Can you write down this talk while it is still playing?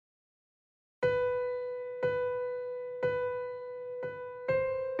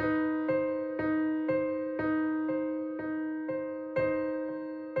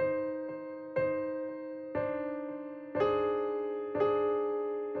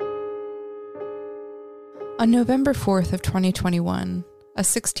On November 4th of 2021, a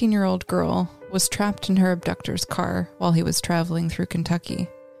 16-year-old girl was trapped in her abductor's car while he was traveling through Kentucky.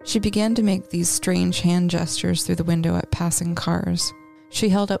 She began to make these strange hand gestures through the window at passing cars. She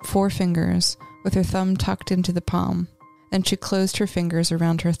held up 4 fingers, with her thumb tucked into the palm. Then she closed her fingers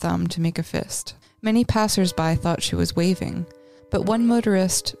around her thumb to make a fist. Many passers-by thought she was waving, but one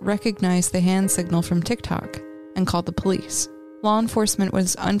motorist recognized the hand signal from TikTok and called the police. Law enforcement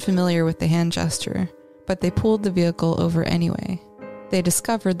was unfamiliar with the hand gesture, but they pulled the vehicle over anyway. They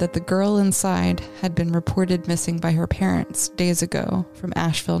discovered that the girl inside had been reported missing by her parents days ago from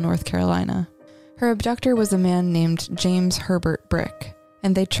Asheville, North Carolina. Her abductor was a man named James Herbert Brick,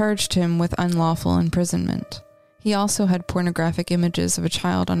 and they charged him with unlawful imprisonment. He also had pornographic images of a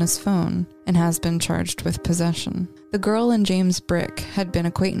child on his phone and has been charged with possession. The girl and James Brick had been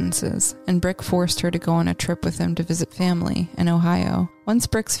acquaintances, and Brick forced her to go on a trip with him to visit family in Ohio. Once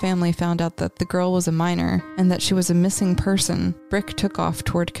Brick's family found out that the girl was a minor and that she was a missing person, Brick took off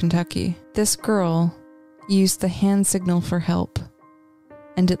toward Kentucky. This girl used the hand signal for help,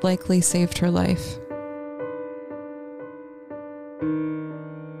 and it likely saved her life.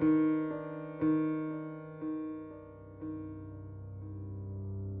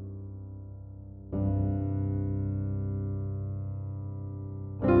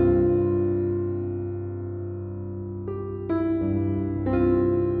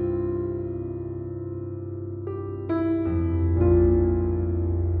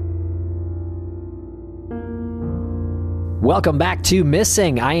 Welcome back to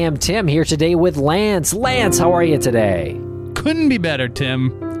Missing. I am Tim, here today with Lance. Lance, how are you today? Couldn't be better,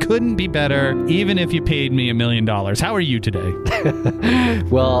 Tim. Couldn't be better, even if you paid me $1 million. How are you today?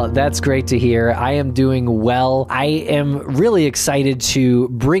 Well, that's great to hear. I am doing well. I am really excited to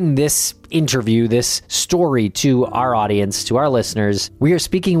bring this interview, this story to our audience, to our listeners. We are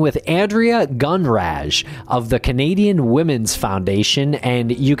speaking with Andrea Gunraj of the Canadian Women's Foundation,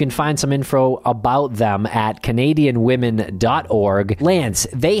 and you can find some info about them at canadianwomen.org. Lance,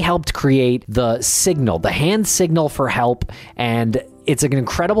 they helped create the signal, the hand signal for help, and it's an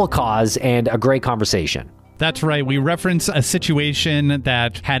incredible cause and a great conversation. That's right. We reference a situation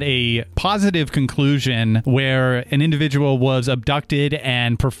that had a positive conclusion where an individual was abducted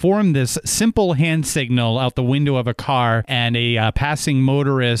and performed this simple hand signal out the window of a car, and a passing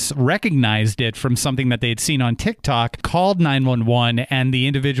motorist recognized it from something that they had seen on TikTok, called 911, and the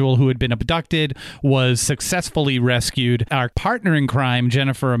individual who had been abducted was successfully rescued. Our partner in crime,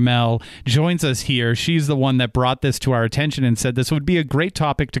 Jennifer Amell, joins us here. She's the one that brought this to our attention and said this would be a great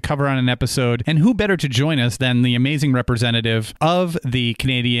topic to cover on an episode, and who better to join us than the amazing representative of the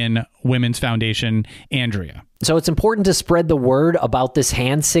Canadian Women's Foundation, Andrea. So it's important to spread the word about this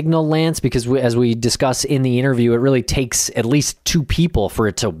hand signal, Lance, because as we discuss in the interview, it really takes at least 2 people for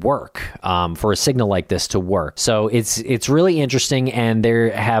it to work, for a signal like this to work. So it's really interesting, and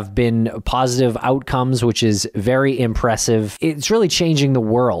there have been positive outcomes, which is very impressive. It's really changing the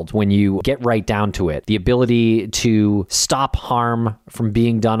world when you get right down to it. The ability to stop harm from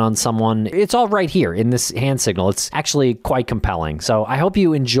being done on someone, it's all right here in this hand signal. It's actually quite compelling. So I hope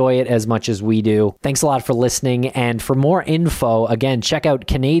you enjoy it as much as we do. Thanks a lot for listening. And for more info, again, check out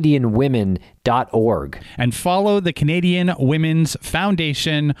canadianwomen.org. And follow the Canadian Women's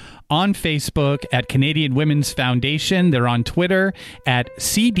Foundation on Facebook at Canadian Women's Foundation. They're on Twitter at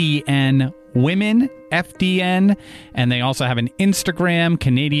CDN Women FDN, and they also have an Instagram,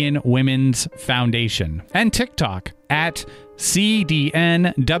 Canadian Women's Foundation, and TikTok at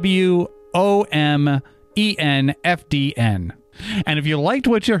CDNWOMENFDN. And if you liked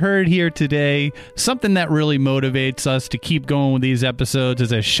what you heard here today, something that really motivates us to keep going with these episodes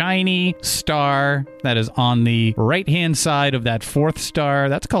is a shiny star that is on the right-hand side of that 4th star.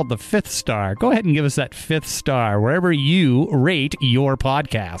 That's called the 5th star. Go ahead and give us that 5th star wherever you rate your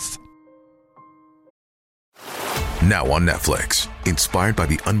podcasts. Now on Netflix, inspired by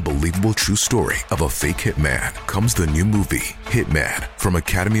the unbelievable true story of a fake hitman, comes the new movie, Hitman, from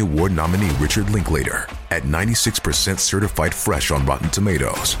Academy Award nominee Richard Linklater. At 96% certified fresh on Rotten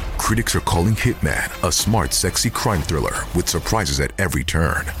Tomatoes, critics are calling Hitman a smart, sexy crime thriller with surprises at every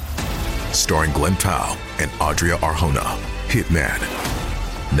turn. Starring Glenn Powell and Adria Arjona, Hitman.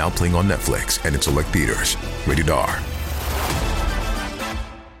 Now playing on Netflix and in select theaters. Rated R.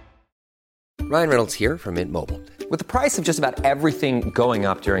 Ryan Reynolds here from Mint Mobile. With the price of just about everything going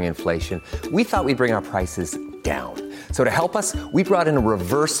up during inflation, we thought we'd bring our prices down. So to help us, we brought in a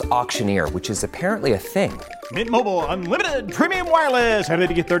reverse auctioneer, which is apparently a thing. Mint Mobile Unlimited Premium Wireless. How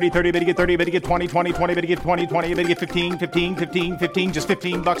to get 30, 30, bit to get 30, bit to get 20, 20, 20, bit to get 20, 20, bit to get 15, 15, 15, 15, just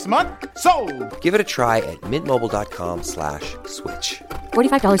 $15 a month? Sold! Give it a try at mintmobile.com/switch.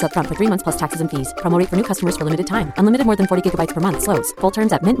 $45 up front for 3 months plus taxes and fees. Promo rate for new customers for limited time. Unlimited more than 40 gigabytes per month. Slows full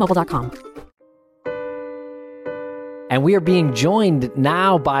terms at mintmobile.com. And we are being joined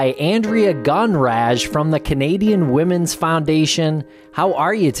now by Andrea Gunraj from the Canadian Women's Foundation. How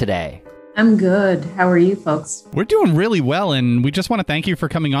are you today? I'm good. How are you folks? We're doing really well, and we just want to thank you for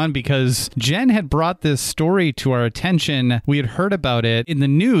coming on because Jen had brought this story to our attention. We had heard about it in the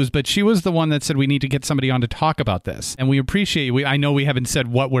news, but she was the one that said we need to get somebody on to talk about this. And we appreciate I know we haven't said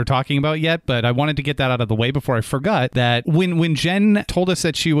what we're talking about yet, but I wanted to get that out of the way before I forgot that when Jen told us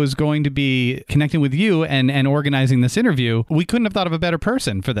that she was going to be connecting with you and organizing this interview, we couldn't have thought of a better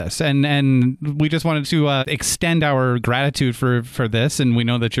person for this. And we just wanted to extend our gratitude for this, and we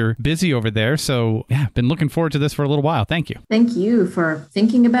know that you're busy over there. So yeah, been looking forward to this for a little while. Thank you. Thank you for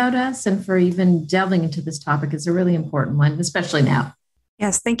thinking about us and for even delving into this topic. It's a really important one, especially now.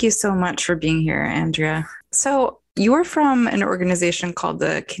 Yes, thank you so much for being here, Andrea. So you're from an organization called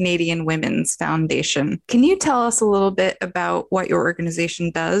the Canadian Women's Foundation. Can you tell us a little bit about what your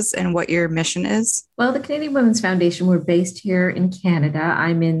organization does and what your mission is? Well, the Canadian Women's Foundation, we're based here in Canada.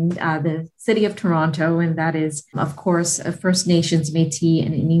 I'm in the city of Toronto, and that is, of course, a First Nations, Métis,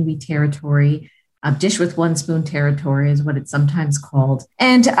 and Inuit territory. Dish with one spoon territory is what it's sometimes called.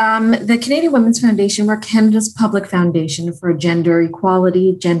 And the Canadian Women's Foundation, we're Canada's public foundation for gender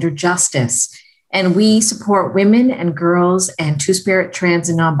equality, gender justice. And we support women and girls and two-spirit, trans,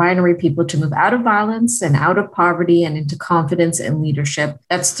 and non-binary people to move out of violence and out of poverty and into confidence and leadership.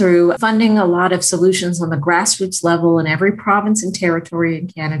 That's through funding a lot of solutions on the grassroots level in every province and territory in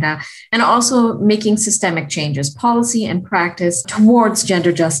Canada, and also making systemic changes, policy and practice towards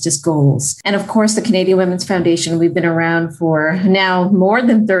gender justice goals. And of course, the Canadian Women's Foundation, we've been around for now more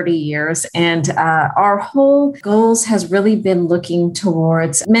than 30 years. And our whole goals has really been looking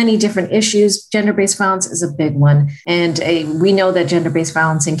towards many different issues. Gender-based violence is a big one. And we know that gender-based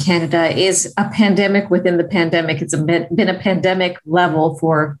violence in Canada is a pandemic within the pandemic. It's been a pandemic level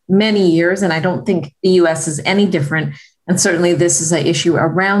for many years. And I don't think the US is any different. And certainly this is an issue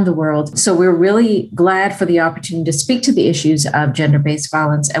around the world. So we're really glad for the opportunity to speak to the issues of gender-based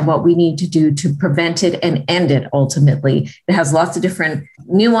violence and what we need to do to prevent it and end it ultimately. It has lots of different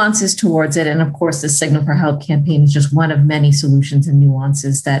nuances towards it. And of course, the Signal for Help campaign is just one of many solutions and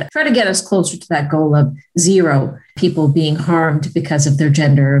nuances that try to get us closer to that goal of zero people being harmed because of their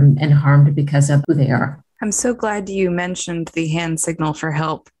gender and harmed because of who they are. I'm so glad you mentioned the hand signal for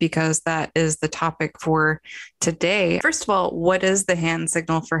help because that is the topic for today. First of all, what is the hand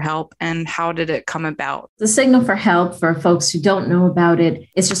signal for help and how did it come about? The signal for help, for folks who don't know about it,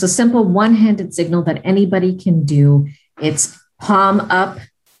 it's just a simple one-handed signal that anybody can do. It's palm up,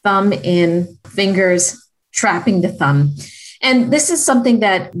 thumb in, fingers trapping the thumb. And this is something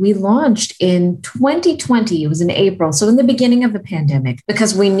that we launched in 2020. It was in April, so in the beginning of the pandemic,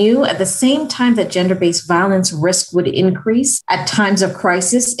 because we knew at the same time that gender-based violence risk would increase at times of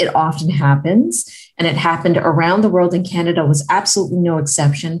crisis. It often happens, and it happened around the world, and Canada was absolutely no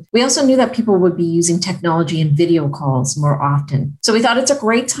exception. We also knew that people would be using technology and video calls more often. So we thought it's a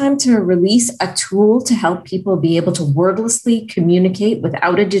great time to release a tool to help people be able to wordlessly communicate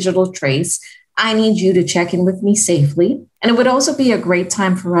without a digital trace. I need you to check in with me safely. And it would also be a great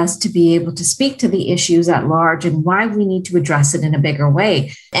time for us to be able to speak to the issues at large and why we need to address it in a bigger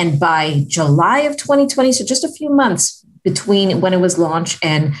way. And by July of 2020, so just a few months between when it was launched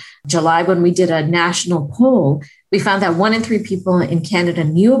and July, when we did a national poll, we found that 1 in 3 people in Canada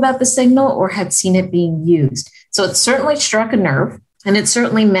knew about the signal or had seen it being used. So it certainly struck a nerve. And it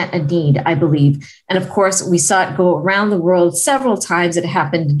certainly met a need, I believe. And of course, we saw it go around the world several times. It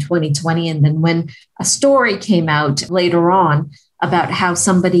happened in 2020. And then when a story came out later on about how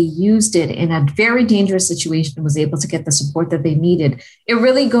somebody used it in a very dangerous situation and was able to get the support that they needed, it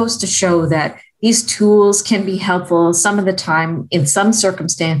really goes to show that these tools can be helpful some of the time in some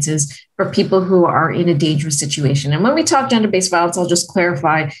circumstances for people who are in a dangerous situation. And when we talk gender-based violence, I'll just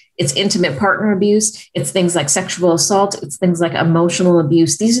clarify, it's intimate partner abuse, it's things like sexual assault, it's things like emotional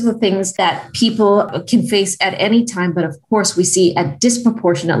abuse. These are the things that people can face at any time. But of course, we see at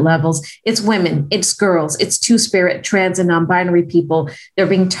disproportionate levels, it's women, it's girls, it's two-spirit, trans, and non-binary people. They're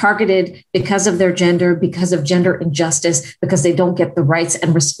being targeted because of their gender, because of gender injustice, because they don't get the rights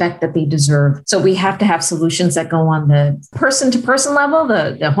and respect that they deserve. So we have to have solutions that go on the person-to-person level,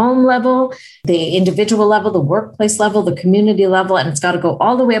 the home level, level, the individual level, the workplace level, the community level, and it's got to go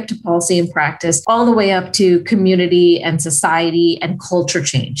all the way up to policy and practice, all the way up to community and society and culture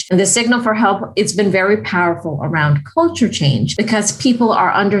change. And the signal for help, it's been very powerful around culture change because people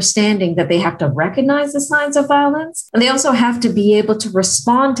are understanding that they have to recognize the signs of violence, and they also have to be able to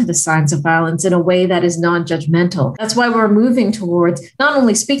respond to the signs of violence in a way that is non-judgmental. That's why we're moving towards not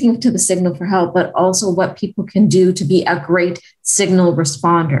only speaking to the signal for help, but also what people can do to be a great signal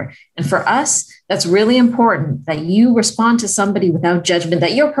responder. And for us, that's really important that you respond to somebody without judgment,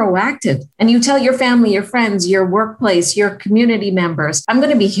 that you're proactive and you tell your family, your friends, your workplace, your community members, I'm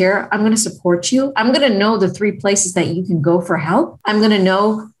going to be here. I'm going to support you. I'm going to know the 3 places that you can go for help. I'm going to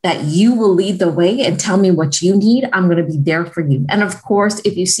know that you will lead the way and tell me what you need. I'm going to be there for you. And of course,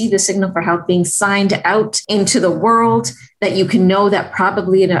 if you see the signal for help being signed out into the world, that you can know that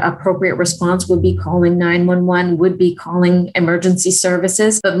probably an appropriate response would be calling 911, would be calling emergency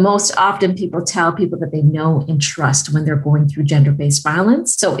services. But most often people tell people that they know and trust when they're going through gender-based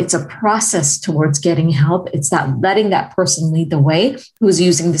violence. So it's a process towards getting help. It's that letting that person lead the way who's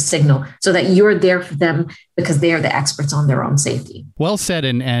using the signal so that you're there for them because they are the experts on their own safety. Well said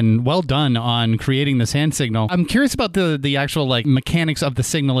and well done on creating this hand signal. I'm curious about the actual mechanics of the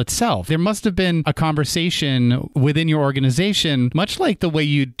signal itself. There must have been a conversation within your organization, much like the way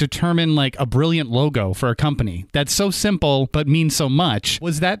you determine a brilliant logo for a company. That's so simple but means so much.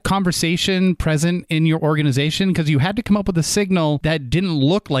 Was that conversation present in your organization? Because you had to come up with a signal that didn't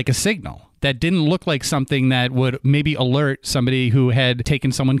look like a signal. That didn't look like something that would maybe alert somebody who had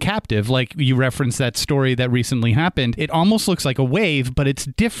taken someone captive. Like you referenced that story that recently happened. It almost looks like a wave, but it's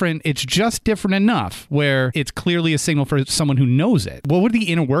different. It's just different enough where it's clearly a signal for someone who knows it. What were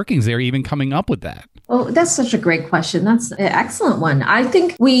the inner workings there even coming up with that? Oh, that's such a great question. That's an excellent one. I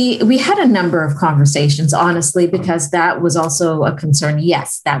think we had a number of conversations, honestly, because that was also a concern.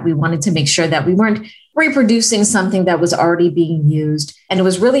 Yes, that we wanted to make sure that we weren't reproducing something that was already being used. And it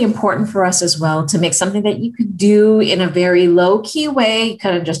was really important for us as well to make something that you could do in a very low key way,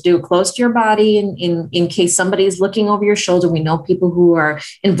 kind of just do it close to your body in case somebody is looking over your shoulder. We know people who are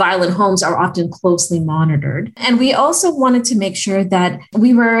in violent homes are often closely monitored. And we also wanted to make sure that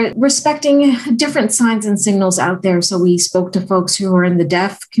we were respecting different signs and signals out there. So we spoke to folks who are in the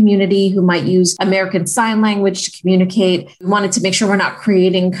deaf community who might use American Sign Language to communicate. We wanted to make sure we're not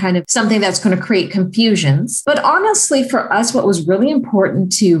creating kind of something that's going to create confusions. But honestly, for us, what was really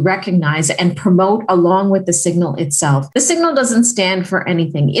important to recognize and promote along with the signal itself, the signal doesn't stand for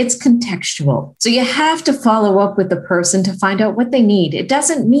anything. It's contextual. So you have to follow up with the person to find out what they need. It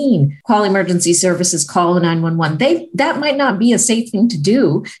doesn't mean call emergency services, call 911. That might not be a safe thing to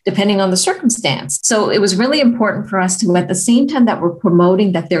do depending on the circumstance. So it was really important for us to, at the same time that we're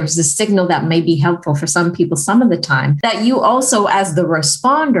promoting that there's a signal that may be helpful for some people some of the time, that you also, as the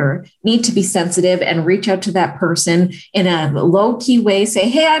responder, need to be sensitive and reach out to that person in a low key way. Say,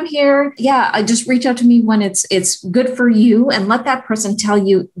 hey, I'm here. Yeah, I just reach out to me when it's good for you, and let that person tell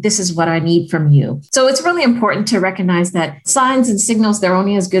you this is what I need from you. So it's really important to recognize that signs and signals, they're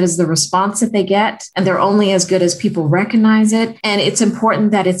only as good as the response that they get, and they're only as good as people recognize it. And it's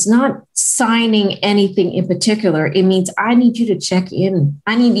important that it's not signing anything in particular. It means I need you to check in.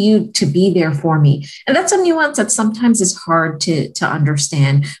 I need you to be there for me. And that's a nuance that sometimes is hard to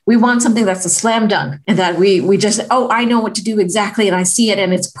understand. We want something that's a slam dunk and that we just, I know what to do exactly and I see it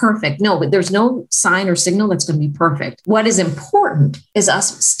and it's perfect. No, but there's no sign or signal that's going to be perfect. What is important is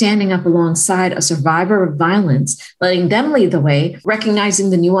us standing up alongside a survivor of violence, letting them lead the way, recognizing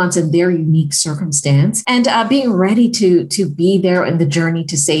the nuance in their unique circumstance, and being ready to be there in the journey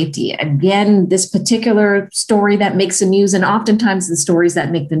to safety. Again, this particular story that makes the news, and oftentimes the stories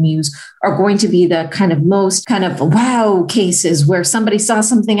that make the news are going to be the kind of most kind of wow cases where somebody saw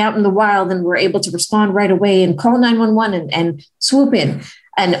something out in the wild and were able to respond right away and call 911 and swoop in.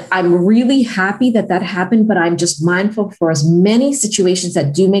 And I'm really happy that happened, but I'm just mindful for as many situations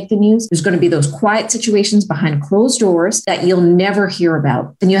that do make the news, there's going to be those quiet situations behind closed doors that you'll never hear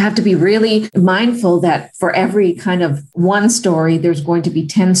about. And you have to be really mindful that for every kind of one story, there's going to be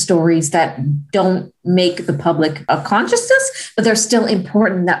 10 stories that don't make the public a consciousness, but they're still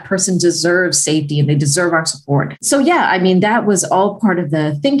important. That person deserves safety and they deserve our support. So yeah, I mean, that was all part of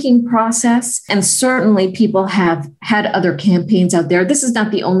the thinking process. And certainly people have had other campaigns out there. This is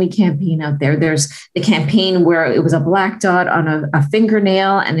not the only campaign out there. There's the campaign where it was a black dot on a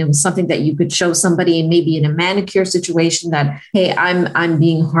fingernail, and it was something that you could show somebody maybe in a manicure situation that, hey, I'm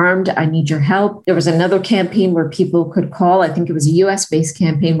being harmed. I need your help. There was another campaign where people could call. I think it was a US-based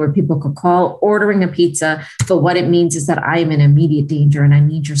campaign where people could call, ordering a pizza, but what it means is that I am in immediate danger and I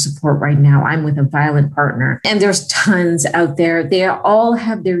need your support right now. I'm with a violent partner. And there's tons out there. They all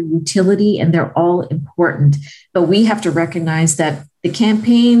have their utility and they're all important. But we have to recognize that the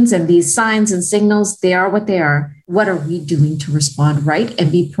campaigns and these signs and signals, they are what they are. What are we doing to respond right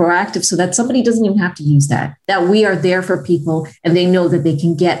and be proactive so that somebody doesn't even have to use that we are there for people and they know that they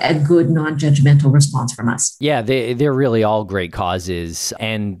can get a good, non-judgmental response from us. Yeah, they're really all great causes.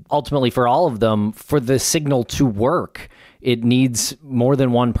 And ultimately for all of them, for the signal to work, it needs more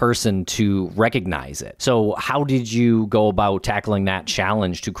than one person to recognize it. So how did you go about tackling that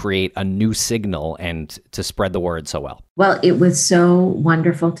challenge to create a new signal and to spread the word so well? Well, it was so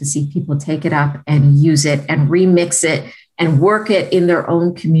wonderful to see people take it up and use it and remix it and work it in their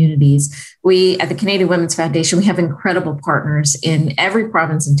own communities. We, at the Canadian Women's Foundation, we have incredible partners in every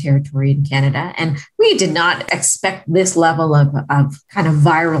province and territory in Canada. And we did not expect this level of kind of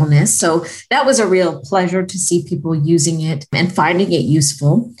viralness. So that was a real pleasure to see people using it and finding it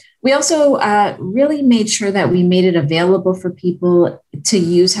useful. We also really made sure that we made it available for people to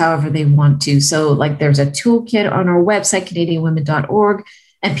use however they want to. So like there's a toolkit on our website, CanadianWomen.org,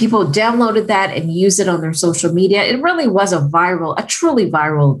 and people downloaded that and used it on their social media. It really was a truly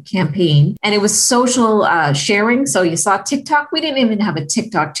viral campaign. And it was social sharing. So you saw TikTok. We didn't even have a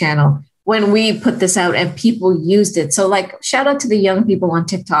TikTok channel when we put this out and people used it. So like shout out to the young people on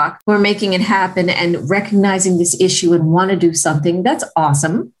TikTok who are making it happen and recognizing this issue and want to do something. That's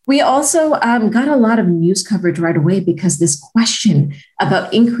awesome. We also got a lot of news coverage right away because this question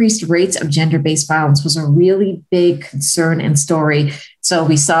about increased rates of gender-based violence was a really big concern and story. So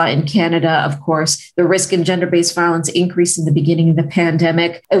we saw in Canada, of course, the risk in gender-based violence increased in the beginning of the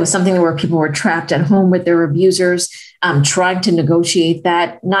pandemic. It was something where people were trapped at home with their abusers, trying to negotiate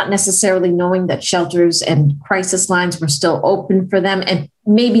that, not necessarily knowing that shelters and crisis lines were still open for them and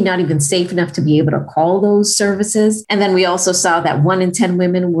maybe not even safe enough to be able to call those services. And then we also saw that 1 in 10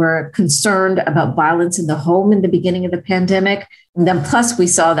 women were concerned about violence in the home in the beginning of the pandemic. And then plus we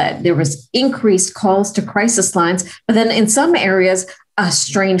saw that there was increased calls to crisis lines, but then in some areas, a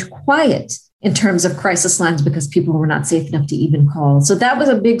strange quiet in terms of crisis lines because people were not safe enough to even call. So that was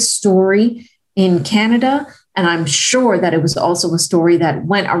a big story in Canada. And I'm sure that it was also a story that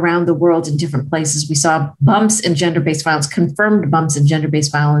went around the world in different places. We saw bumps in gender-based violence, confirmed bumps in gender-based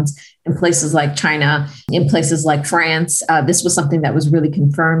violence in places like China, in places like France. This was something that was really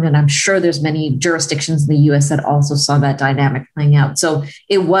confirmed. And I'm sure there's many jurisdictions in the US that also saw that dynamic playing out. So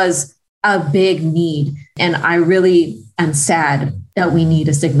it was a big need. And I really am sad that we need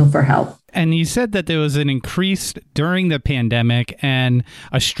a signal for help. And you said that there was an increase during the pandemic and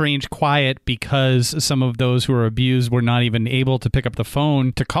a strange quiet because some of those who were abused were not even able to pick up the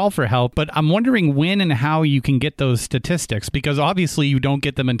phone to call for help. But I'm wondering when and how you can get those statistics, because obviously you don't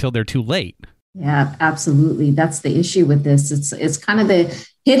get them until they're too late. Yeah, absolutely. That's the issue with this. It's kind of the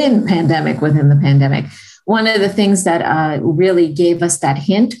hidden pandemic within the pandemic. One of the things that really gave us that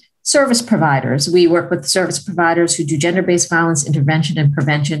hint, service providers. We work with service providers who do gender-based violence intervention and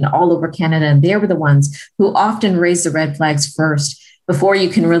prevention all over Canada. And they were the ones who often raise the red flags first before you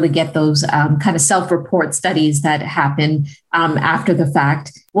can really get those kind of self-report studies that happen after the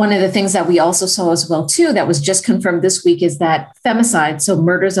fact. One of the things that we also saw as well, too, that was just confirmed this week is that femicide, so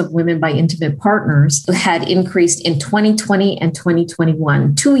murders of women by intimate partners, had increased in 2020 and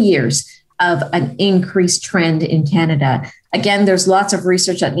 2021, 2 years of an increased trend in Canada. Again, there's lots of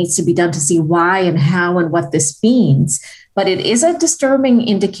research that needs to be done to see why and how and what this means. But it is a disturbing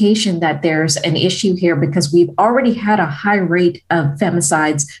indication that there's an issue here because we've already had a high rate of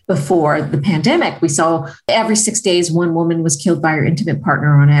femicides before the pandemic. We saw every 6 days, one woman was killed by her intimate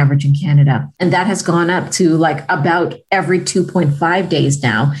partner on average in Canada. And that has gone up to like about every 2.5 days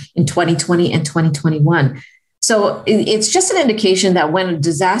now in 2020 and 2021. So it's just an indication that when a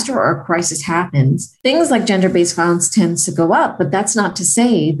disaster or a crisis happens, things like gender-based violence tends to go up. But that's not to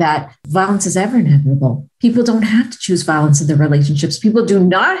say that violence is ever inevitable. People don't have to choose violence in their relationships. People do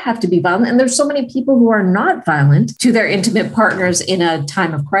not have to be violent. And there's so many people who are not violent to their intimate partners in a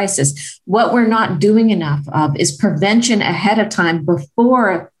time of crisis. What we're not doing enough of is prevention ahead of time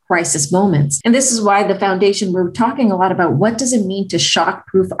before crisis moments. And this is why the foundation, we're talking a lot about what does it mean to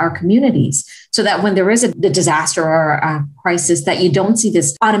shock-proof our communities so that when there is a disaster or a crisis, that you don't see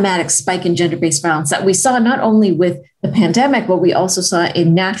this automatic spike in gender-based violence that we saw not only with the pandemic, but we also saw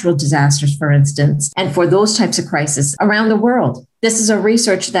in natural disasters, for instance, and for those types of crises around the world. This is a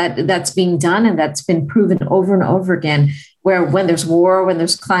research that's being done and that's been proven over and over again, where when there's war, when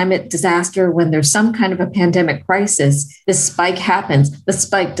there's climate disaster, when there's some kind of a pandemic crisis, this spike happens. The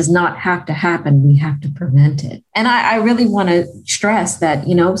spike does not have to happen. We have to prevent it. And I really want to stress that,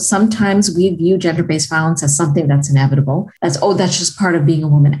 sometimes we view gender-based violence as something that's inevitable. That's just part of being a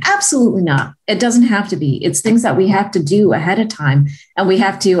woman. Absolutely not. It doesn't have to be. It's things that we have to do ahead of time. And we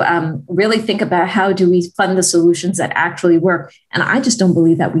have to really think about how do we fund the solutions that actually work. And I just don't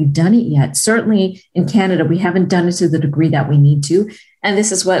believe that we've done it yet. Certainly in Canada, we haven't done it to the degree that we need to. And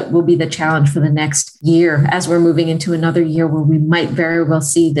this is what will be the challenge for the next year as we're moving into another year where we might very well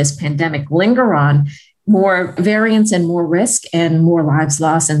see this pandemic linger on, more variance and more risk and more lives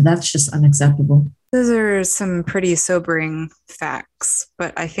lost. And that's just unacceptable. Those are some pretty sobering facts,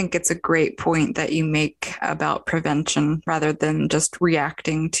 but I think it's a great point that you make about prevention rather than just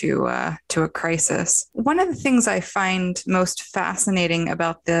reacting to a crisis. One of the things I find most fascinating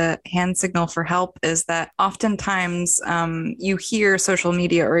about the hand signal for help is that oftentimes you hear social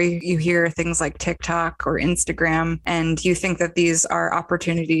media or you hear things like TikTok or Instagram, and you think that these are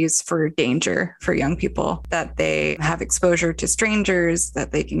opportunities for danger for young people, that they have exposure to strangers,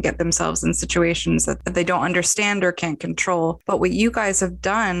 that they can get themselves in situations that they don't understand or can't control. But what you guys have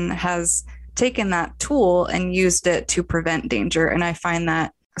done has taken that tool and used it to prevent danger. And I find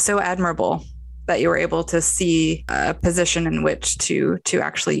that so admirable that you were able to see a position in which to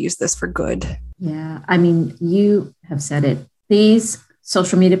actually use this for good. Yeah, I mean, you have said it. These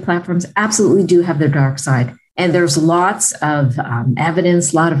social media platforms absolutely do have their dark side. And there's lots of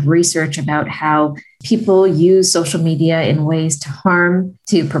evidence, a lot of research about how people use social media in ways to harm,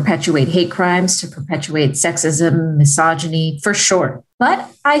 to perpetuate hate crimes, to perpetuate sexism, misogyny, for sure. But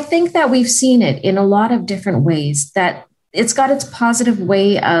I think that we've seen it in a lot of different ways, that it's got its positive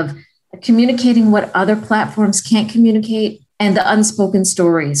way of communicating what other platforms can't communicate, and the unspoken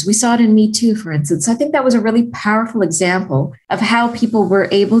stories. We saw it in Me Too, for instance. I think that was a really powerful example of how people were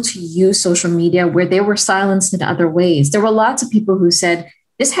able to use social media where they were silenced in other ways. There were lots of people who said,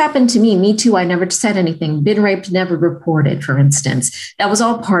 this happened to me, Me Too, I never said anything, been raped, never reported, for instance. That was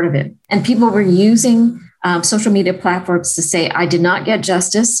all part of it. And people were using social media platforms to say, I did not get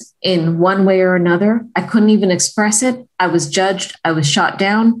justice in one way or another. I couldn't even express it. I was judged. I was shot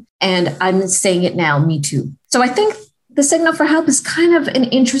down. And I'm saying it now, Me Too. So I think the signal for help is kind of an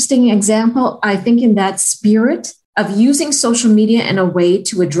interesting example, I think, in that spirit of using social media in a way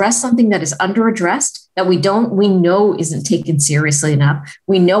to address something that is underaddressed, that we know isn't taken seriously enough.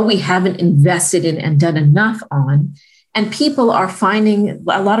 We know we haven't invested in and done enough on. And people are finding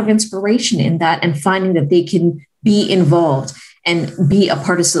a lot of inspiration in that and finding that they can be involved and be a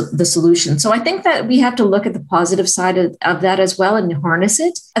part of the solution. So I think that we have to look at the positive side of that as well and harness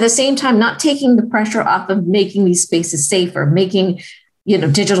it. At the same time, not taking the pressure off of making these spaces safer, making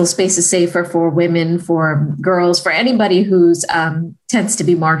digital spaces safer for women, for girls, for anybody who's tends to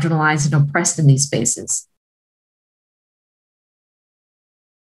be marginalized and oppressed in these spaces.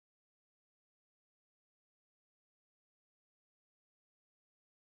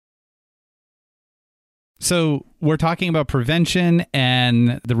 So we're talking about prevention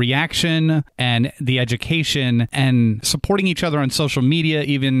and the reaction and the education and supporting each other on social media,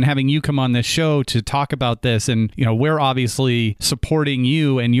 even having you come on this show to talk about this. And, we're obviously supporting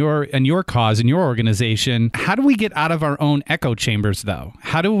you and your cause and your organization. How do we get out of our own echo chambers, though?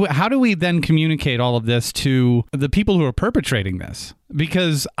 How do we then communicate all of this to the people who are perpetrating this?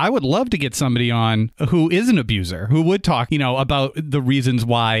 Because I would love to get somebody on who is an abuser, who would talk, about the reasons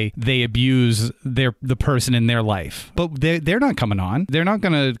why they abuse the person in their life. But they're not coming on. They're not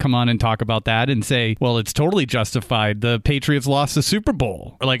going to come on and talk about that and say, well, it's totally justified. The Patriots lost the Super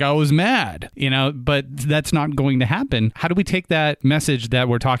Bowl. Or I was mad, but that's not going to happen. How do we take that message that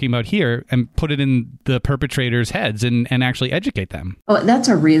we're talking about here and put it in the perpetrators' heads and actually educate them? Oh, that's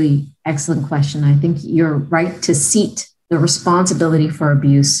a really excellent question. I think you're right to seat the responsibility for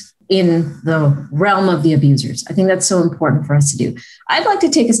abuse in the realm of the abusers. I think that's so important for us to do. I'd like to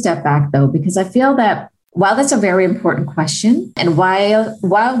take a step back, though, because I feel that while that's a very important question, and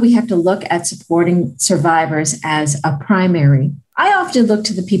while we have to look at supporting survivors as a primary, I often look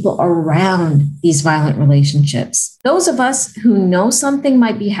to the people around these violent relationships. Those of us who know something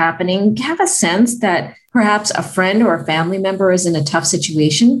might be happening have a sense that perhaps a friend or a family member is in a tough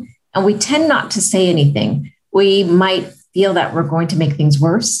situation, and we tend not to say anything. We might feel that we're going to make things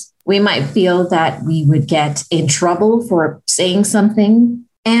worse. We might feel that we would get in trouble for saying something.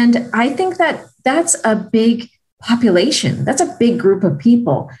 And I think that that's a big population. That's a big group of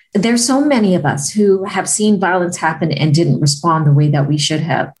people. There's so many of us who have seen violence happen and didn't respond the way that we should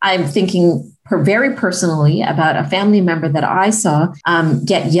have. I'm thinking very personally about a family member that I saw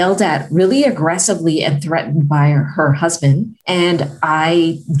get yelled at really aggressively and threatened by her husband. And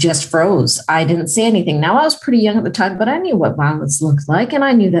I just froze. I didn't say anything. Now, I was pretty young at the time, but I knew what violence looked like. And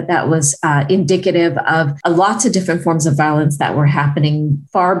I knew that that was indicative of lots of different forms of violence that were happening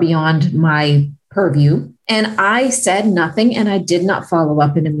far beyond my purview. And I said nothing, and I did not follow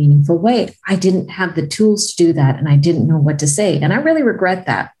up in a meaningful way. I didn't have the tools to do that, and I didn't know what to say. And I really regret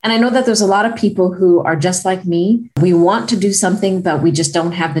that. And I know that there's a lot of people who are just like me. We want to do something, but we just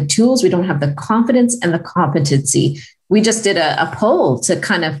don't have the tools. We don't have the confidence and the competency. We just did a poll to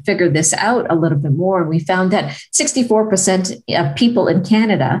kind of figure this out a little bit more. And we found that 64% of people in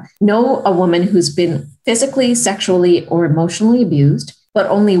Canada know a woman who's been physically, sexually, or emotionally abused, but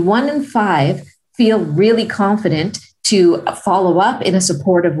only 1 in 5 feel really confident to follow up in a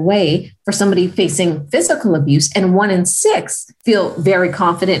supportive way for somebody facing physical abuse. And 1 in 6 feel very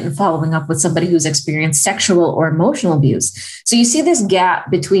confident in following up with somebody who's experienced sexual or emotional abuse. So you see this gap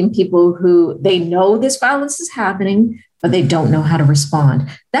between people who they know this violence is happening, but they don't know how to respond.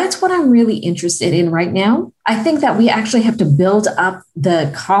 That's what I'm really interested in right now. I think that we actually have to build up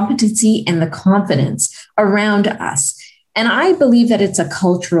the competency and the confidence around us. And I believe that it's a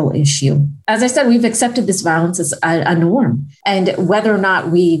cultural issue. As I said, we've accepted this violence as a norm. And whether or not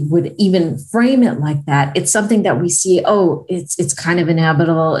we would even frame it like that, it's something that we see, oh, it's kind of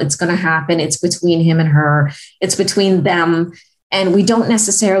inevitable. It's going to happen. It's between him and her. It's between them. And we don't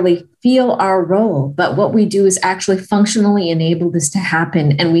necessarily feel our role. But what we do is actually functionally enable this to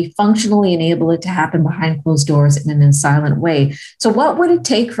happen. And we functionally enable it to happen behind closed doors in a silent way. So what would it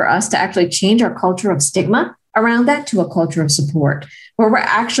take for us to actually change our culture of stigma around that to a culture of support, where we're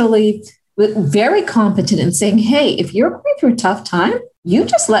actually very competent in saying, hey, if you're going through a tough time, you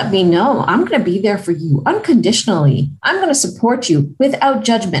just let me know. I'm going to be there for you unconditionally. I'm going to support you without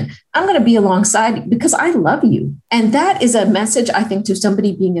judgment. I'm going to be alongside you because I love you. And that is a message, I think, to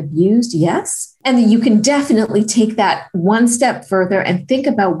somebody being abused. Yes. And you can definitely take that one step further and think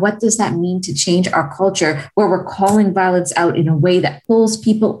about what does that mean to change our culture, where we're calling violence out in a way that pulls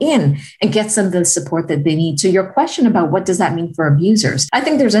people in and gets them the support that they need. So your question about what does that mean for abusers, I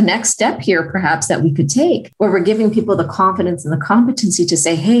think there's a next step here, perhaps, that we could take, where we're giving people the confidence and the competency to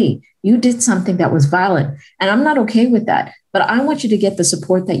say, hey, you did something that was violent, and I'm not okay with that. But I want you to get the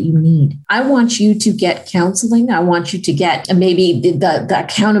support that you need. I want you to get counseling. I want you to get maybe the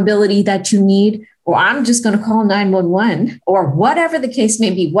accountability that you need, or I'm just going to call 911, or whatever the case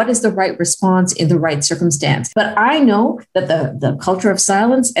may be. What is the right response in the right circumstance? But I know that the culture of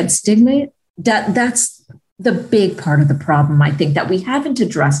silence and stigma, that's the big part of the problem, I think, that we haven't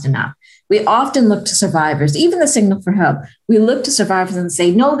addressed enough. We often look to survivors, even the signal for help. We look to survivors and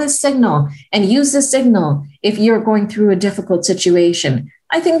say, know this signal and use this signal if you're going through a difficult situation.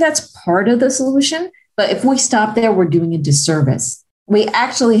 I think that's part of the solution. But if we stop there, we're doing a disservice. We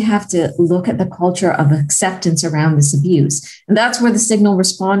actually have to look at the culture of acceptance around this abuse. And that's where the signal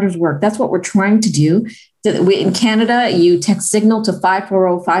responders work. That's what we're trying to do. In Canada, you text signal to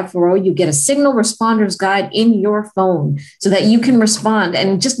 540-540. You get a signal responders guide in your phone so that you can respond,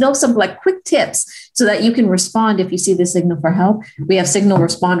 and just know some like quick tips so that you can respond if you see the signal for help. We have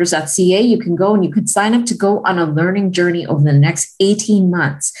signalresponders.ca. You can go and you can sign up to go on a learning journey over the next 18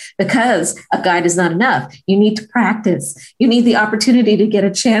 months, because a guide is not enough. You need to practice. You need the opportunity to get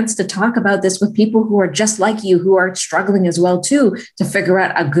a chance to talk about this with people who are just like you, who are struggling as well too, to figure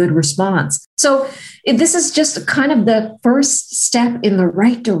out a good response. So this is just kind of the first step in the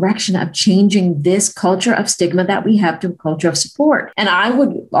right direction of changing this culture of stigma that we have to a culture of support. And I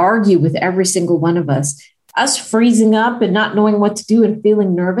would argue with every single one of us freezing up and not knowing what to do and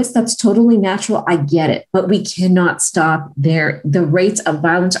feeling nervous, that's totally natural. I get it, but we cannot stop there. The rates of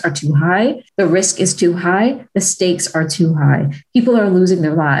violence are too high. The risk is too high. The stakes are too high. People are losing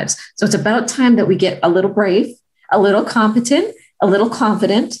their lives. So it's about time that we get a little brave, a little competent, a little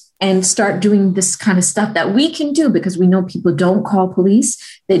confident, and start doing this kind of stuff that we can do, because we know people don't call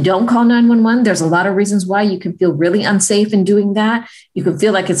police. They don't call 911. There's a lot of reasons why you can feel really unsafe in doing that. You can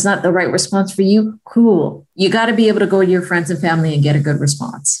feel like it's not the right response for you. Cool. You got to be able to go to your friends and family and get a good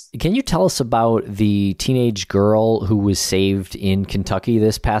response. Can you tell us about the teenage girl who was saved in Kentucky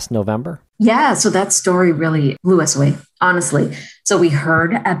this past November? Yeah, so that story really blew us away, honestly. So we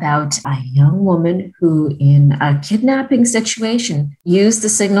heard about a young woman who, in a kidnapping situation, used the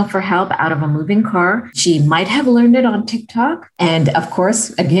signal for help out of a moving car. She might have learned it on TikTok. And of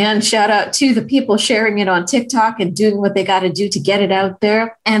course, again, shout out to the people sharing it on TikTok and doing what they got to do to get it out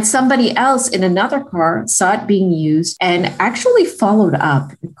there. And somebody else in another car saw it being used and actually followed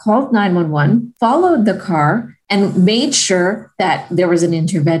up, called 911, followed the car, and made sure that there was an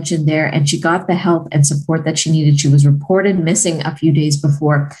intervention there and she got the help and support that she needed. She was reported missing a few days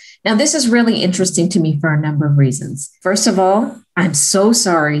before. Now, this is really interesting to me for a number of reasons. First of all, I'm so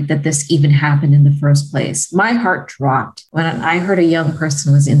sorry that this even happened in the first place. My heart dropped when I heard a young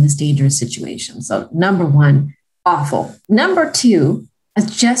person was in this dangerous situation. So number one, awful. Number two,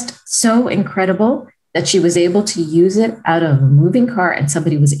 it's just so incredible that she was able to use it out of a moving car and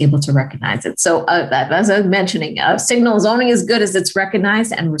somebody was able to recognize it. So as I was mentioning, a signal is only as good as it's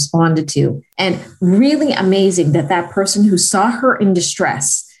recognized and responded to. And really amazing that that person who saw her in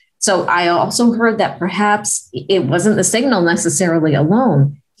distress. So I also heard that perhaps it wasn't the signal necessarily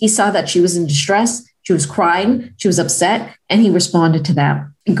alone. He saw that she was in distress. She was crying. She was upset. And he responded to that.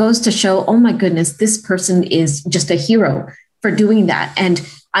 It goes to show, oh my goodness, this person is just a hero for doing that. And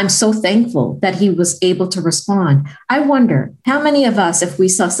I'm so thankful that he was able to respond. I wonder how many of us, if we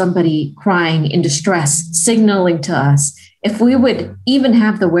saw somebody crying in distress, signaling to us, if we would even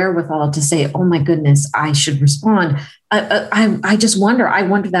have the wherewithal to say, oh my goodness, I should respond. I just wonder. I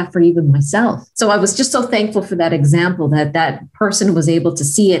wonder that for even myself. So I was just so thankful for that example that that person was able to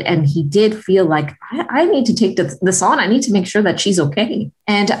see it. And he did feel like, I need to take this on. I need to make sure that she's okay.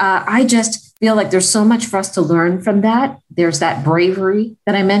 And I just feel like there's so much for us to learn from that. There's that bravery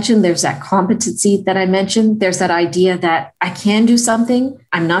that I mentioned. There's that competency that I mentioned. There's that idea that I can do something.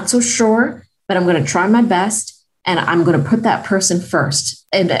 I'm not so sure, but I'm going to try my best. And I'm going to put that person first.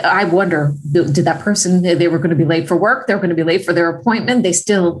 And I wonder, did that person, they were going to be late for work. They were going to be late for their appointment. They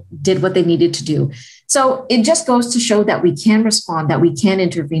still did what they needed to do. So it just goes to show that we can respond, that we can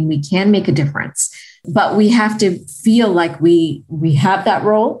intervene, we can make a difference. But we have to feel like we have that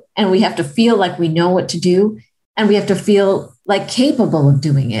role, and we have to feel like we know what to do. And we have to feel like capable of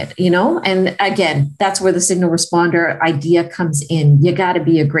doing it, you know? And again, that's where the signal responder idea comes in. You got to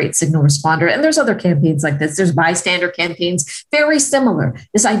be a great signal responder. And there's other campaigns like this. There's bystander campaigns, very similar.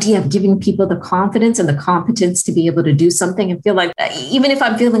 This idea of giving people the confidence and the competence to be able to do something and feel like, even if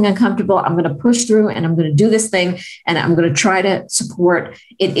I'm feeling uncomfortable, I'm going to push through and I'm going to do this thing and I'm going to try to support.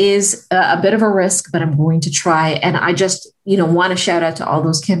 It is a bit of a risk, but I'm going to try. And I just, want to shout out to all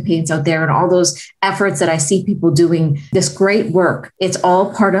those campaigns out there and all those efforts that I see people doing this great work. It's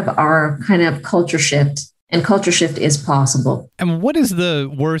all part of our kind of culture shift. And culture shift is possible. And what is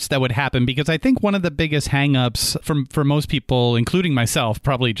the worst that would happen? Because I think one of the biggest hangups for most people, including myself,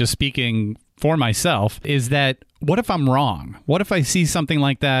 probably just speaking for myself, is that what if I'm wrong? What if I see something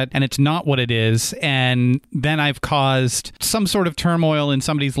like that and it's not what it is? And then I've caused some sort of turmoil in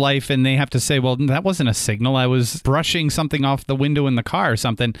somebody's life and they have to say, well, that wasn't a signal. I was brushing something off the window in the car or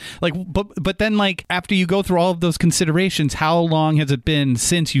something. Like, but then like after you go through all of those considerations, how long has it been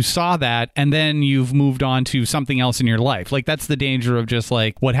since you saw that? And then you've moved on to something else in your life. Like that's the danger of just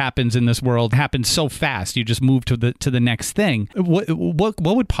like what happens in this world happens so fast. You just move to the next thing. What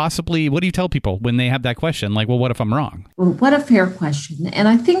do you tell people when they have that question? Like, well, what if I'm wrong? Well, what a fair question. And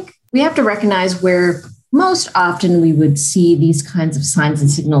I think we have to recognize where most often we would see these kinds of signs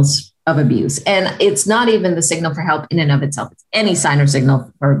and signals of abuse. And it's not even the signal for help in and of itself. It's any sign or signal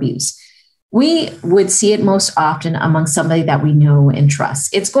for abuse. We would see it most often among somebody that we know and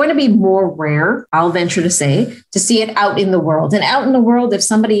trust. It's going to be more rare, I'll venture to say, to see it out in the world. And out in the world, if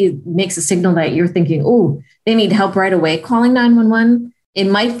somebody makes a signal that you're thinking, oh, they need help right away, calling 911, it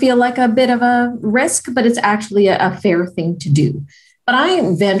might feel like a bit of a risk, but it's actually a fair thing to do. But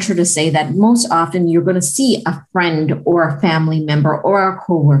I venture to say that most often you're going to see a friend or a family member or a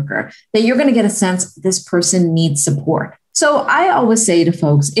coworker that you're going to get a sense this person needs support. So I always say to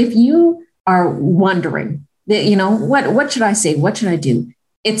folks, if you are wondering that, what should I say? What should I do?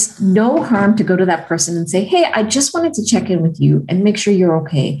 It's no harm to go to that person and say, hey, I just wanted to check in with you and make sure you're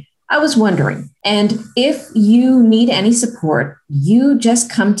okay. I was wondering. And if you need any support, you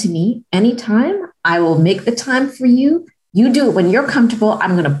just come to me anytime. I will make the time for you. You do it when you're comfortable.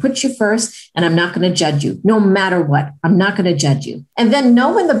 I'm going to put you first and I'm not going to judge you no matter what. I'm not going to judge you. And then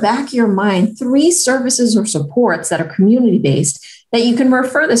know in the back of your mind 3 services or supports that are community-based that you can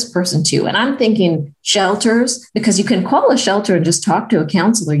refer this person to. And I'm thinking shelters, because you can call a shelter and just talk to a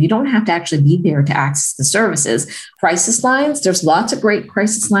counselor. You don't have to actually be there to access the services. Crisis lines, there's lots of great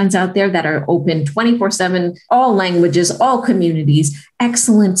crisis lines out there that are open 24/7, all languages, all communities,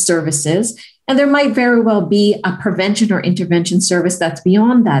 excellent services. And there might very well be a prevention or intervention service that's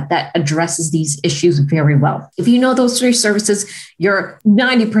beyond that addresses these issues very well. If you know those 3 services, you're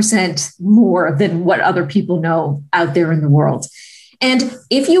 90% more than what other people know out there in the world. And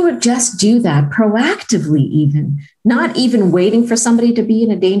if you would just do that proactively, even not even waiting for somebody to be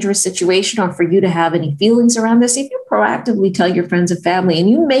in a dangerous situation or for you to have any feelings around this, if you proactively tell your friends and family and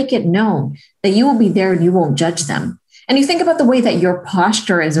you make it known that you will be there and you won't judge them. And you think about the way that your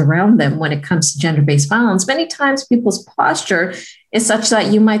posture is around them when it comes to gender-based violence. Many times people's posture is such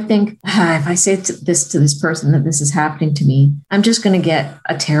that you might think, if I say this to this person that this is happening to me, I'm just going to get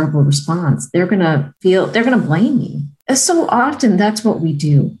a terrible response. They're going to blame me. So often that's what we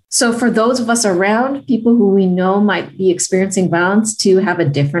do. So for those of us around people who we know might be experiencing violence, to have a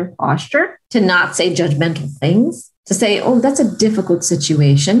different posture, to not say judgmental things, to say, oh, that's a difficult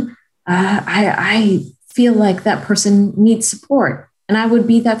situation. I feel like that person needs support. And I would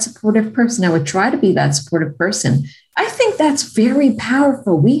be that supportive person. I would try to be that supportive person. I think that's very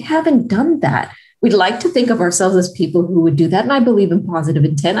powerful. We haven't done that. We'd like to think of ourselves as people who would do that. And I believe in positive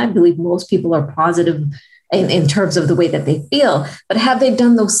intent. I believe most people are positive in terms of the way that they feel. But have they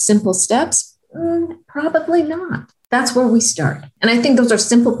done those simple steps? Probably not. That's where we start. And I think those are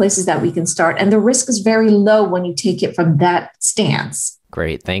simple places that we can start. And the risk is very low when you take it from that stance.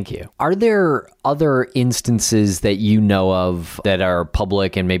 Great, thank you. Are there other instances that you know of that are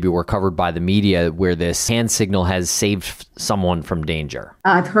public and maybe were covered by the media where this hand signal has saved someone from danger?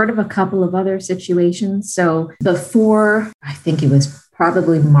 I've heard of a couple of other situations. So before, I think it was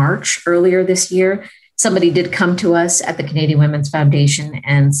probably March earlier this year, somebody did come to us at the Canadian Women's Foundation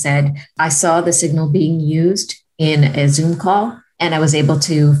and said, I saw the signal being used in a Zoom call. And I was able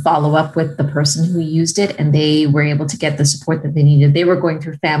to follow up with the person who used it, and they were able to get the support that they needed. They were going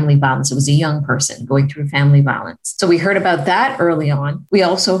through family violence. It was a young person going through family violence. So we heard about that early on. We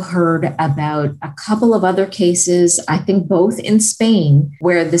also heard about a couple of other cases, I think both in Spain,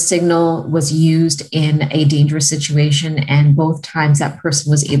 where the signal was used in a dangerous situation. And both times that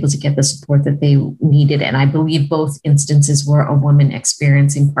person was able to get the support that they needed. And I believe both instances were a woman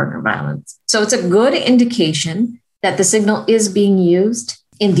experiencing partner violence. So it's a good indication that the signal is being used.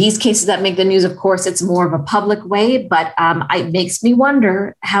 In these cases that make the news, of course, it's more of a public way, but it makes me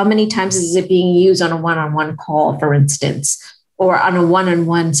wonder how many times is it being used on a one-on-one call, for instance, or on a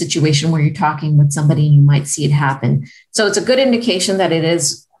one-on-one situation where you're talking with somebody and you might see it happen. So it's a good indication that it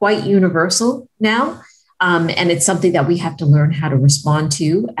is quite universal now. And it's something that we have to learn how to respond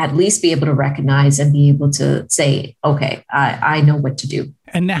to, at least be able to recognize and be able to say, okay, I know what to do.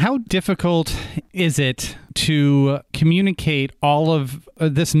 And how difficult is it to communicate all of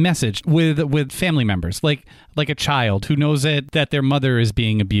this message with family members, like a child who knows that their mother is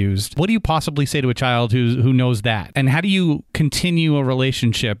being abused? What do you possibly say to a child who knows that? And how do you continue a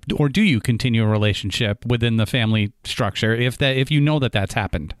relationship, or do you continue a relationship within the family structure if you know that that's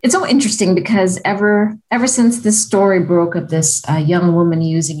happened? It's so interesting because ever since this story broke of this young woman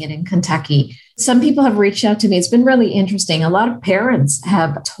using it in Kentucky, some people have reached out to me. It's been really interesting. A lot of parents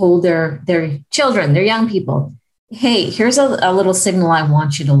have told their children, their young people, hey, here's a little signal I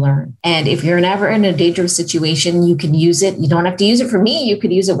want you to learn. And if you're ever in a dangerous situation, you can use it. You don't have to use it for me. You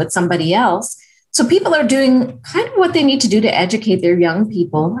could use it with somebody else. So people are doing kind of what they need to do to educate their young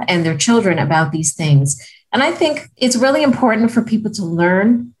people and their children about these things. And I think it's really important for people to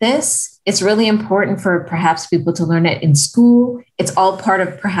learn this. It's really important for perhaps people to learn it in school. It's all part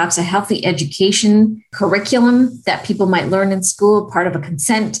of perhaps a healthy education curriculum that people might learn in school, part of a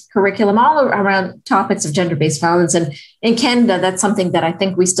consent curriculum, all around topics of gender-based violence. And in Canada, that's something that I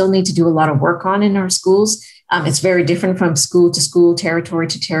think we still need to do a lot of work on in our schools. It's very different from school to school, territory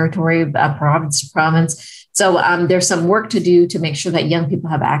to territory, province to province. So there's some work to do to make sure that young people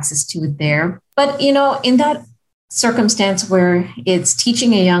have access to it there. But, in that circumstance where it's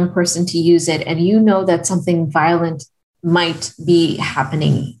teaching a young person to use it and you know that something violent might be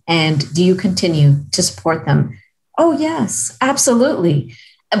happening, and do you continue to support them? Oh, yes, absolutely.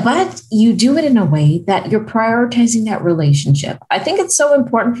 But you do it in a way that you're prioritizing that relationship. I think it's so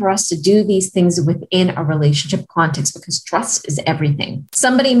important for us to do these things within a relationship context because trust is everything.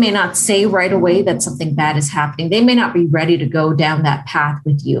 Somebody may not say right away that something bad is happening. They may not be ready to go down that path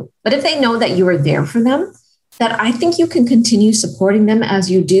with you. But if they know that you are there for them, that I think you can continue supporting them as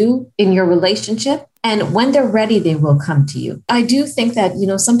you do in your relationship. And when they're ready, they will come to you. I do think that,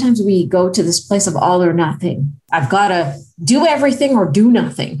 sometimes we go to this place of all or nothing. I've got to do everything or do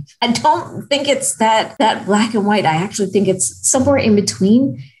nothing. I don't think it's that black and white. I actually think it's somewhere in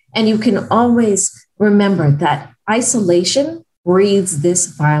between. And you can always remember that isolation breeds this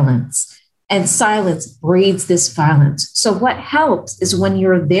violence and silence breeds this violence. So what helps is when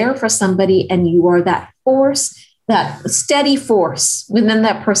you're there for somebody and you are that force that steady force within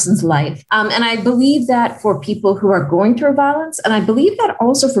that person's life. And I believe that for people who are going through violence, and I believe that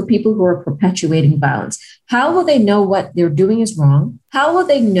also for people who are perpetuating violence, how will they know what they're doing is wrong? How will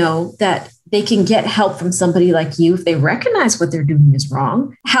they know that they can get help from somebody like you if they recognize what they're doing is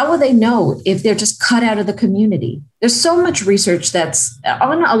wrong? How will they know if they're just cut out of the community? There's so much research that's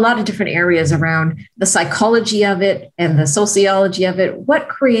on a lot of different areas around the psychology of it and the sociology of it. What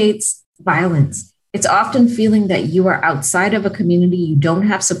creates violence? It's often feeling that you are outside of a community, you don't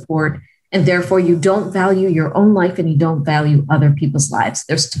have support, and therefore you don't value your own life and you don't value other people's lives.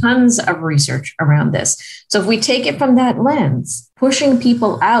 There's tons of research around this. So if we take it from that lens, pushing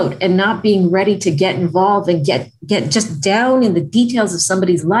people out and not being ready to get involved and get just down in the details of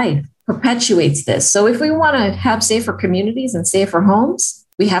somebody's life perpetuates this. So if we want to have safer communities and safer homes,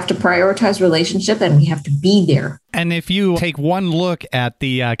 we have to prioritize relationship and we have to be there. And if you take one look at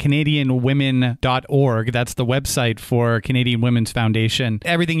the CanadianWomen.org, that's the website for Canadian Women's Foundation,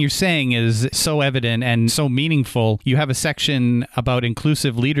 everything you're saying is so evident and so meaningful. You have a section about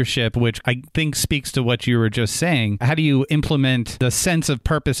inclusive leadership, which I think speaks to what you were just saying. How do you implement the sense of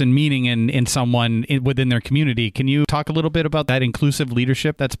purpose and meaning in someone within their community? Can you talk a little bit about that inclusive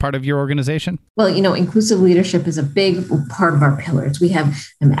leadership that's part of your organization? Well, inclusive leadership is a big part of our pillars. We have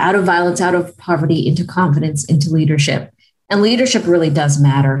them out of violence, out of poverty, into confidence, into leadership. And leadership really does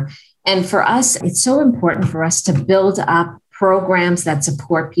matter. And for us, it's so important for us to build up programs that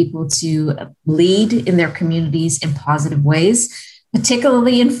support people to lead in their communities in positive ways,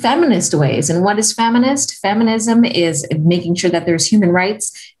 particularly in feminist ways. And what is feminist? Feminism is making sure that there's human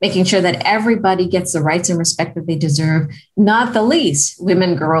rights, making sure that everybody gets the rights and respect that they deserve, not the least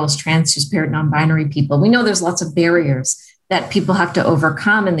women, girls, trans, two-spirit, non-binary people. We know there's lots of barriers that people have to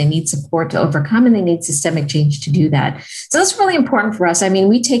overcome, and they need support to overcome, and they need systemic change to do that. So that's really important for us. I mean,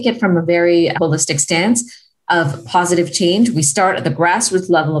 we take it from a very holistic stance of positive change. We start at the grassroots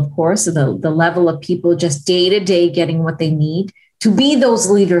level, of course, so the level of people just day to day getting what they need to be those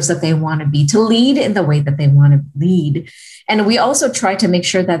leaders that they want to be, to lead in the way that they want to lead. And we also try to make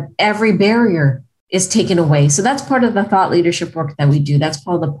sure that every barrier is taken away. So that's part of the thought leadership work that we do. That's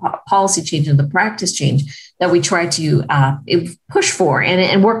part of the policy change and the practice change that we try to push for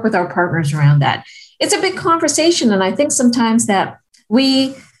and work with our partners around that. It's a big conversation. And I think sometimes that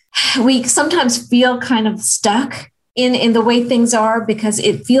we sometimes feel kind of stuck in the way things are because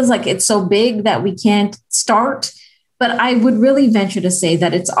it feels like it's so big that we can't start. But I would really venture to say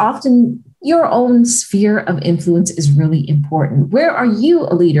that it's often your own sphere of influence is really important. Where are you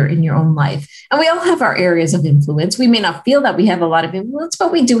a leader in your own life? And we all have our areas of influence. We may not feel that we have a lot of influence,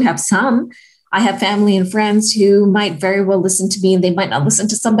 but we do have some. I have family and friends who might very well listen to me and they might not listen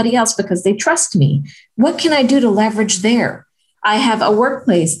to somebody else because they trust me. What can I do to leverage there? I have a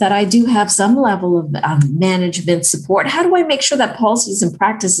workplace that I do have some level of management support. How do I make sure that policies and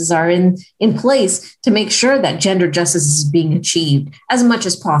practices are in place to make sure that gender justice is being achieved as much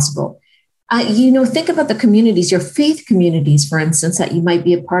as possible? Think about the communities, your faith communities, for instance, that you might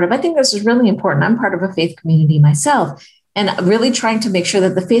be a part of. I think this is really important. I'm part of a faith community myself, and really trying to make sure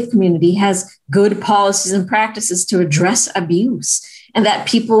that the faith community has good policies and practices to address abuse, and that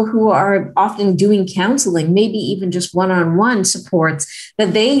people who are often doing counseling, maybe even just one-on-one supports,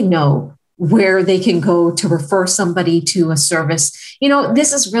 that they know where they can go to refer somebody to a service.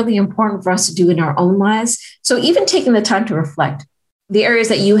 This is really important for us to do in our own lives. So even taking the time to reflect, the areas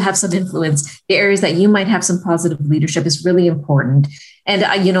that you have some influence, the areas that you might have some positive leadership is really important. And,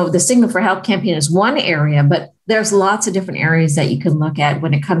 the Signal for Help campaign is one area, but there's lots of different areas that you can look at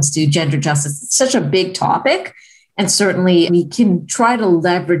when it comes to gender justice. It's such a big topic. And certainly we can try to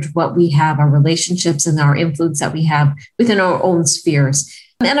leverage what we have, our relationships and our influence that we have within our own spheres.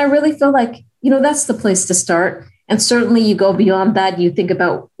 And I really feel like, that's the place to start. And certainly you go beyond that. You think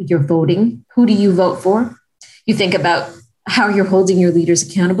about your voting. Who do you vote for? You think about how you're holding your leaders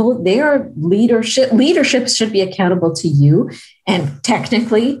accountable. Leadership should be accountable to you. And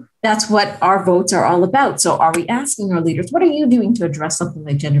technically, that's what our votes are all about. So are we asking our leaders, what are you doing to address something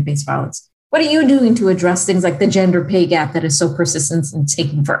like gender-based violence? What are you doing to address things like the gender pay gap that is so persistent and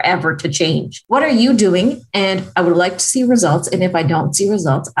taking forever to change? What are you doing? And I would like to see results. And if I don't see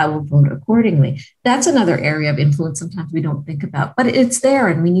results, I will vote accordingly. That's another area of influence sometimes we don't think about, but it's there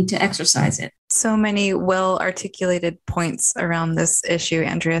and we need to exercise it. So many well articulated points around this issue,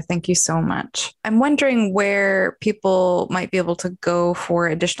 Andrea. Thank you so much. I'm wondering where people might be able to go for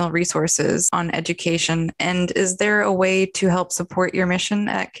additional resources on education. And is there a way to help support your mission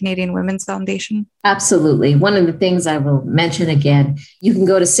at Canadian Women's Foundation? Absolutely. One of the things I will mention again, you can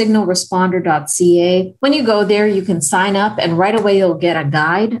go to signalresponder.ca. When you go there, you can sign up and right away you'll get a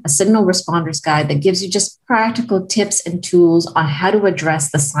guide, a signal responders guide that gives you just practical tips and tools on how to address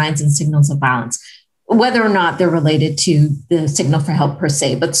the signs and signals of violence, whether or not they're related to the signal for help per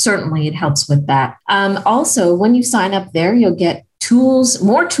se, but certainly it helps with that. Also, when you sign up there, you'll get tools,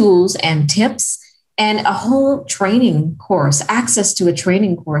 more tools and tips, and a whole training course, access to a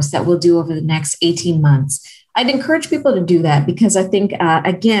training course that we'll do over the next 18 months. I'd encourage people to do that because I think,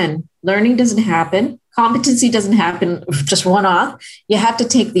 again, learning doesn't happen. Competency doesn't happen just one off. You have to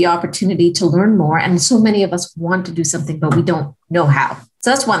take the opportunity to learn more. And so many of us want to do something, but we don't know how. So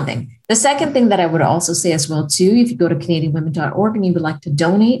that's one thing. The second thing that I would also say as well, too, if you go to CanadianWomen.org and you would like to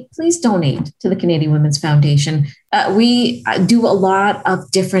donate, please donate to the Canadian Women's Foundation. We do a lot of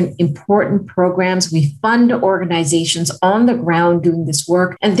different important programs. We fund organizations on the ground doing this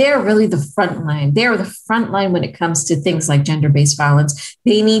work, and they're really the front line. They're the front line when it comes to things like gender-based violence.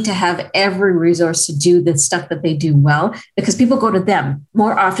 They need to have every resource to do the stuff that they do well, because people go to them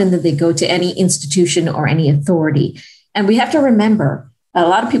more often than they go to any institution or any authority. And we have to remember, a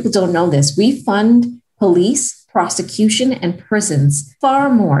lot of people don't know this. We fund police, prosecution, and prisons far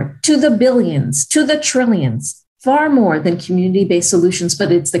more, to the billions, to the trillions, far more than community-based solutions.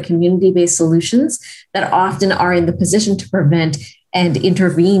 But it's the community-based solutions that often are in the position to prevent and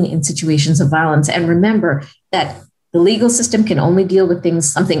intervene in situations of violence. And remember that the legal system can only deal with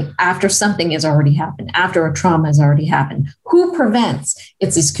something after something has already happened, after a trauma has already happened. Who prevents?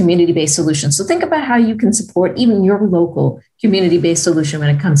 It's these community-based solutions. So think about how you can support even your local community-based solution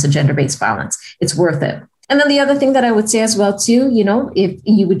when it comes to gender-based violence. It's worth it. And then the other thing that I would say as well, too, if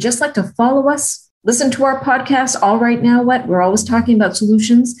you would just like to follow us, listen to our podcast, All Right Now What? We're always talking about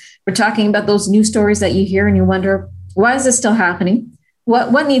solutions. We're talking about those news stories that you hear and you wonder, why is this still happening?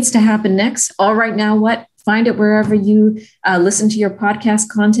 What needs to happen next? All Right Now What? Find it wherever you listen to your podcast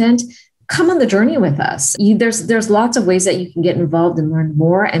content. Come on the journey with us. There's lots of ways that you can get involved and learn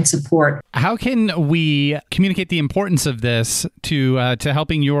more and support. How can we communicate the importance of this to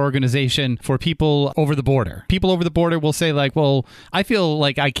helping your organization for people over the border? People over the border will say like, well, I feel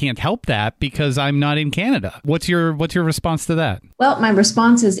like I can't help that because I'm not in Canada. What's your response to that? Well, my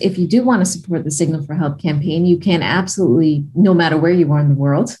response is if you do want to support the Signal for Help campaign, you can absolutely, no matter where you are in the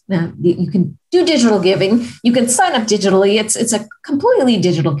world, you can do digital giving. You can sign up digitally. It's a completely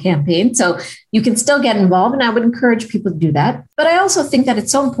digital campaign. So you can still get involved. And I would encourage people to do that. But I also think that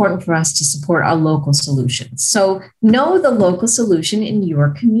it's so important for us to support our local solutions. So know the local solution in your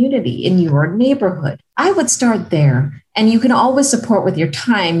community, in your neighborhood. I would start there. And you can always support with your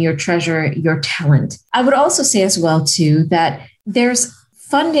time, your treasure, your talent. I would also say as well, too, that there's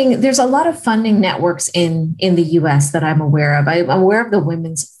a lot of funding networks in the US that I'm aware of. I'm aware of the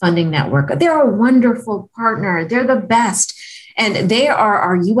Women's Funding Network. They're a wonderful partner. They're the best. And they are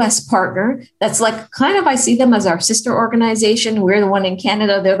our US partner. That's like kind of, I see them as our sister organization. We're the one in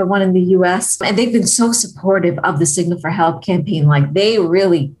Canada. They're the one in the US. And they've been so supportive of the Signal for Help campaign. Like they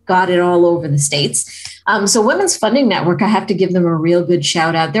really got it all over the States. So Women's Funding Network, I have to give them a real good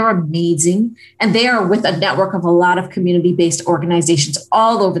shout out. They're amazing. And they are with a network of a lot of community-based organizations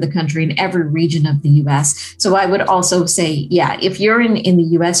all over the country in every region of the US. So I would also say, yeah, if you're in the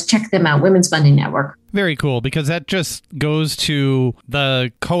US, check them out, Women's Funding Network. Very cool, because that just goes to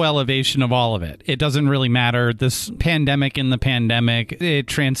the co-elevation of all of it. It doesn't really matter. This pandemic in the pandemic, it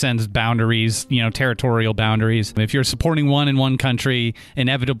transcends boundaries, territorial boundaries. If you're supporting one in one country,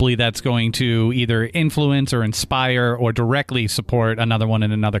 inevitably that's going to either influence or inspire or directly support another one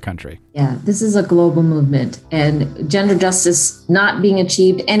in another country. Yeah, this is a global movement, and gender justice not being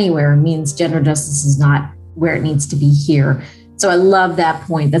achieved anywhere means gender justice is not where it needs to be here. So I love that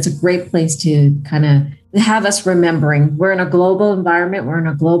point. That's a great place to kind of have us remembering we're in a global environment. We're in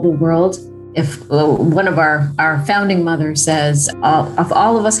a global world. If one of our founding mothers says, if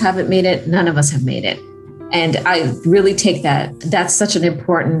all of us haven't made it, none of us have made it. And I really take that. That's such an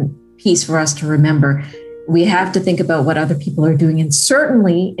important piece for us to remember. We have to think about what other people are doing. And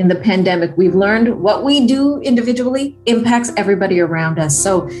certainly in the pandemic, we've learned what we do individually impacts everybody around us.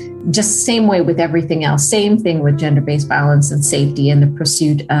 So just same way with everything else, same thing with gender-based violence and safety and the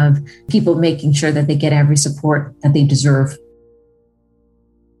pursuit of people making sure that they get every support that they deserve.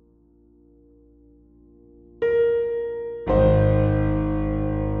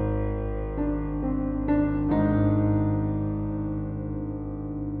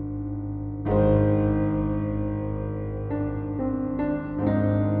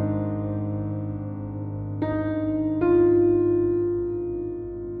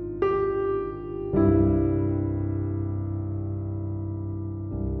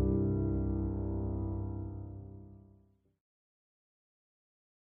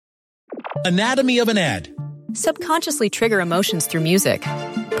 Anatomy of an ad. Subconsciously trigger emotions through music.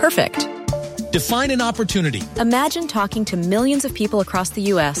 Perfect. Define an opportunity. Imagine talking to millions of people across the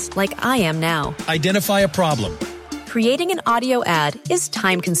U.S. like I am now. Identify a problem. Creating an audio ad is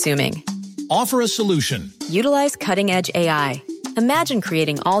time-consuming. Offer a solution. Utilize cutting-edge AI. Imagine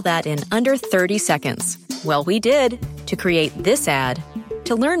creating all that in under 30 seconds. Well, we did to create this ad.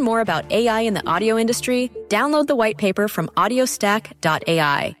 To learn more about AI in the audio industry, download the white paper from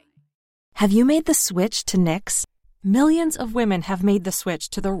audiostack.ai. Have you made the switch to Knix? Millions of women have made the switch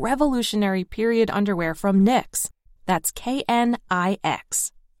to the revolutionary period underwear from Knix. That's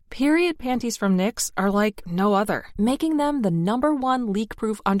Knix. Period panties from Knix are like no other, making them the #1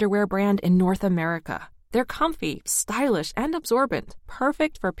 leak-proof underwear brand in North America. They're comfy, stylish, and absorbent,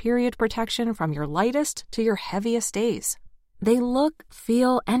 perfect for period protection from your lightest to your heaviest days. They look,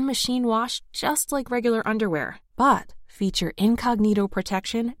 feel, and machine wash just like regular underwear, but feature incognito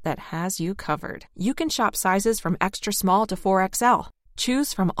protection that has you covered. You can shop sizes from extra small to 4XL.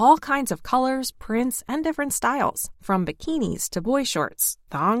 Choose from all kinds of colors, prints, and different styles, from bikinis to boy shorts,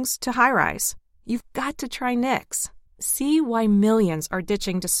 thongs to high-rise. You've got to try Knix. See why millions are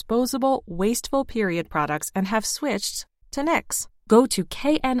ditching disposable, wasteful period products and have switched to Knix. Go to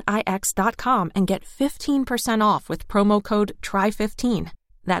knix.com and get 15% off with promo code TRY15.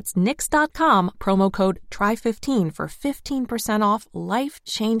 That's knix.com, promo code TRY15 for 15% off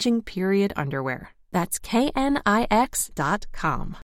life-changing period underwear. That's knix.com.